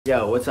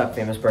Yo, what's up,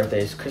 famous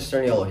birthdays?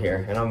 Sturniolo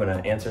here, and I'm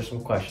gonna answer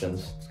some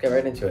questions. Let's get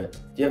right into it.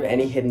 Do you have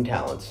any hidden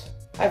talents?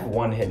 I have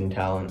one hidden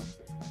talent,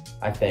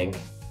 I think.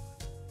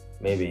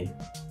 Maybe.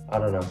 I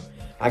don't know.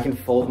 I can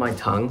fold my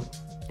tongue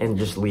and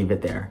just leave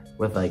it there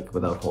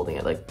without holding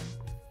it. Like,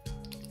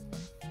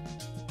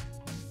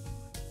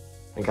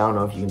 I don't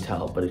know if you can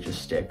tell, but it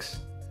just sticks.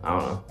 I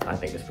don't know. I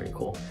think it's pretty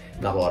cool.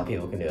 Not a lot of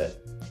people can do it.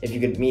 If you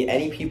could meet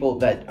any people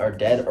that are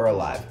dead or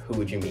alive, who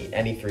would you meet?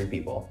 Any three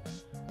people.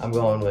 I'm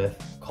going with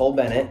Cole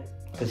Bennett,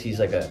 because he's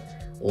like a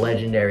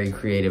legendary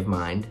creative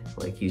mind.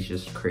 Like, he's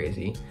just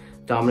crazy.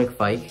 Dominic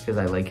Fike, because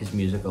I like his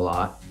music a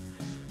lot.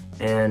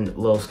 And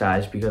Lil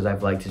Skies, because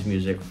I've liked his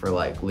music for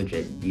like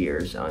legit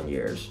years on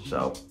years.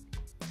 So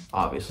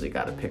obviously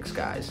gotta pick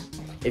Skies.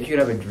 If you could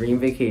have a dream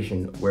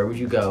vacation, where would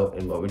you go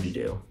and what would you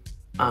do?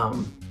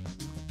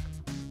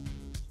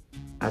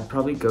 I'd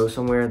probably go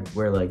somewhere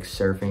where like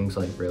surfing's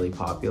like really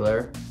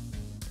popular,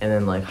 and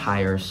then like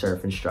hire a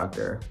surf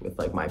instructor with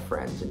like my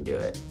friends and do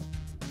it.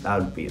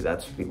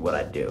 That's what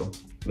I'd do.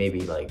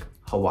 Maybe like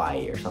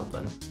Hawaii or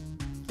something.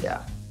 Yeah,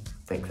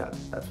 I think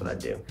that's what I'd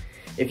do.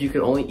 If you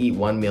could only eat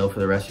one meal for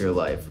the rest of your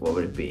life, what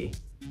would it be?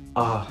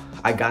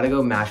 I gotta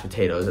go mashed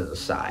potatoes as a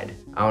side.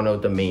 I don't know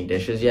what the main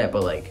dish is yet,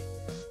 but like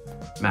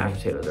mashed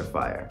potatoes are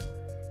fire.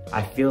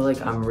 I feel like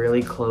I'm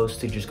really close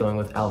to just going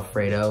with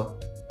Alfredo,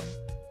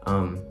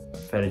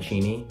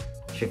 fettuccine,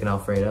 chicken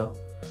Alfredo,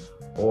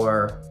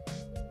 or,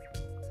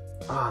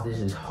 this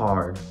is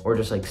hard, or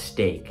just like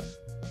steak,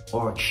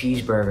 or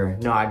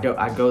cheeseburger. No, I'd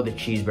go with the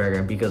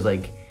cheeseburger, because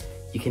like,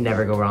 you can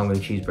never go wrong with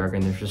a cheeseburger,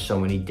 and there's just so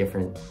many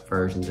different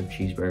versions of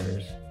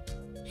cheeseburgers.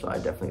 So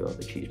I'd definitely go with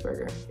the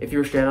cheeseburger. If you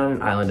were stranded on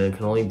an island and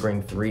could only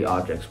bring 3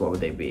 objects, what would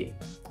they be?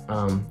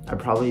 I'd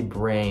probably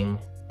bring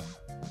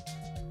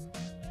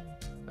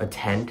a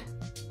tent,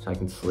 so I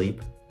can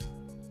sleep,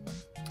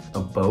 a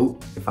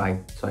boat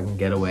so I can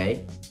get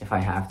away if I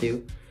have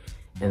to,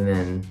 and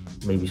then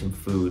maybe some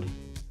food.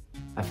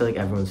 I feel like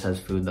everyone says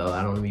food though.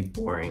 I don't want to be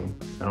boring.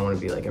 I don't want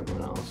to be like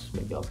everyone else.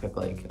 Maybe I'll pick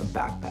like a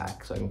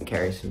backpack so I can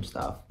carry some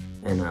stuff,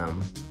 and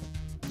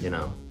you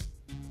know,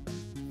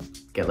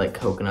 get like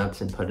coconuts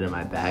and put it in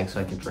my bag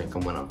so I can drink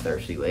them when I'm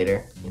thirsty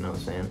later. You know what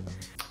I'm saying?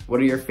 What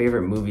are your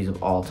favorite movies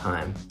of all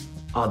time?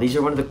 Oh, these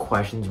are one of the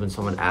questions when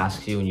someone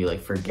asks you and you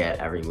like forget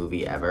every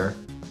movie ever.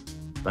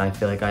 But I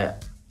feel like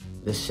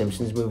the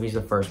Simpsons movie is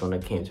the first one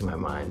that came to my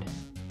mind.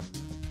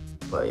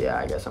 But yeah,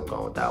 I guess I'm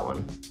going with that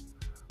one.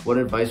 What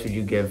advice would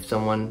you give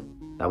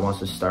someone that wants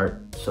to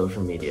start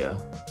social media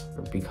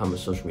or become a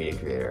social media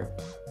creator?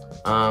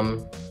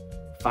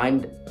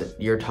 Find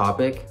your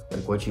topic,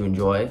 like what you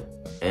enjoy,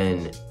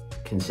 and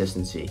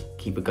consistency.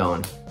 Keep it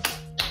going.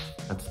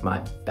 That's my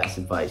best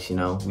advice, you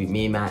know?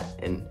 Me, Matt,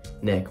 and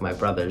Nick, my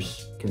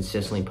brothers,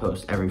 consistently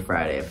post every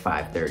Friday at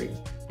 5:30.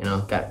 You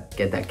know, get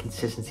that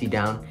consistency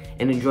down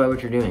and enjoy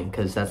what you're doing,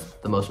 because that's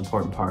the most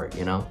important part,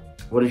 you know?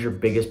 What is your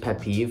biggest pet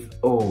peeve?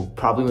 Oh,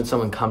 probably when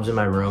someone comes in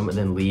my room and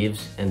then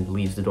leaves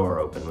the door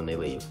open when they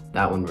leave.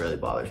 That one really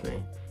bothers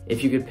me.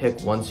 If you could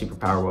pick one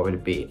superpower, what would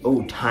it be?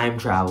 Oh, time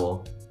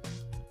travel,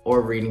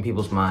 or reading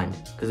people's mind,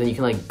 because then you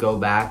can like go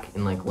back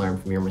and like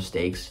learn from your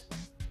mistakes.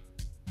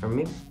 Or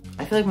maybe,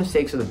 I feel like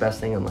mistakes are the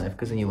best thing in life,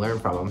 because then you learn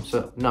from them.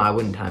 So no, I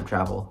wouldn't time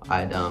travel.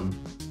 I'd,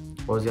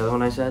 what was the other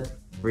one I said?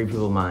 Read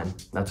people's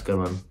mind. That's a good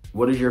one.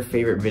 What is your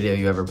favorite video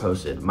you ever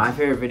posted? My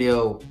favorite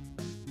video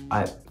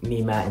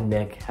me, Matt, and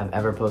Nick have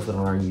ever posted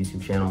on our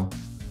YouTube channel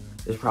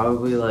is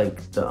probably like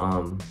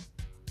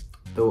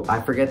I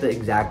forget the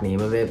exact name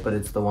of it, but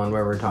it's the one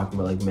where we're talking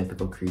about like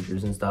mythical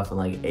creatures and stuff, and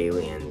like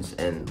aliens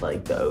and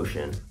like the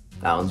ocean.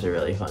 That one's a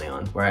really funny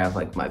one, where I have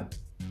like my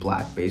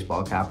black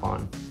baseball cap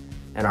on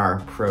and our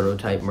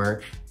prototype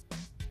merch.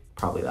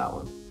 Probably that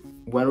one.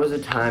 When was a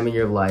time in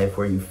your life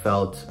where you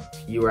felt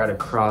you were at a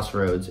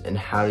crossroads, and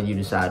how did you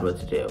decide what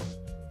to do?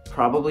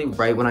 Probably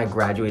right when I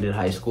graduated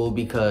high school,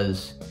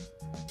 because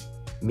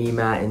me,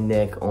 Matt, and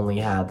Nick me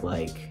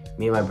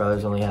and my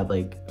brothers only had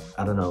like,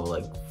 I don't know,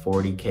 like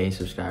 40K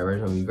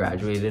subscribers when we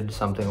graduated,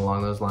 something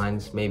along those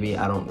lines, maybe,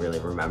 I don't really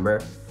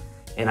remember.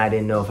 And I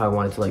didn't know if I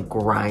wanted to like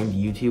grind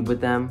YouTube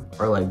with them,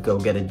 or like go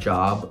get a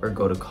job or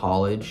go to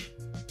college.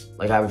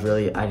 Like I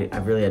really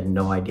had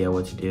no idea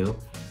what to do.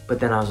 But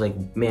then I was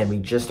like, man, we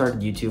just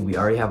started YouTube, we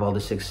already have all the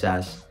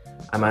success.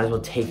 I might as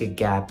well take a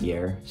gap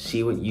year,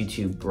 see what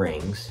YouTube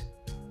brings.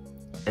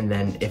 And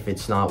then if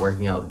it's not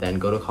working out, then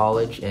go to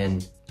college.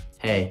 And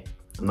hey,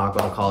 I'm not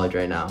going to college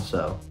right now,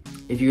 so.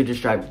 If you could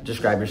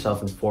describe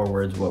yourself in 4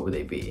 words, what would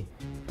they be?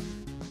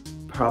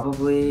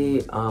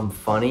 Probably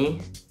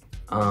funny,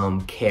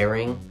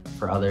 caring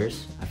for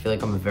others. I feel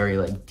like I'm a very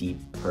like deep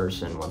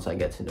person once I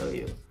get to know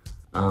you.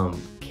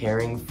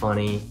 Caring,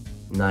 funny,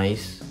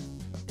 nice,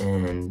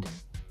 and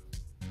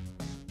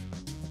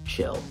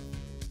chill.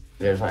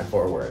 There's my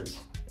 4 words,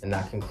 and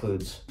that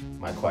concludes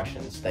my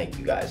questions. Thank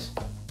you guys.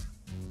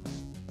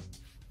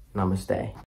 Namaste.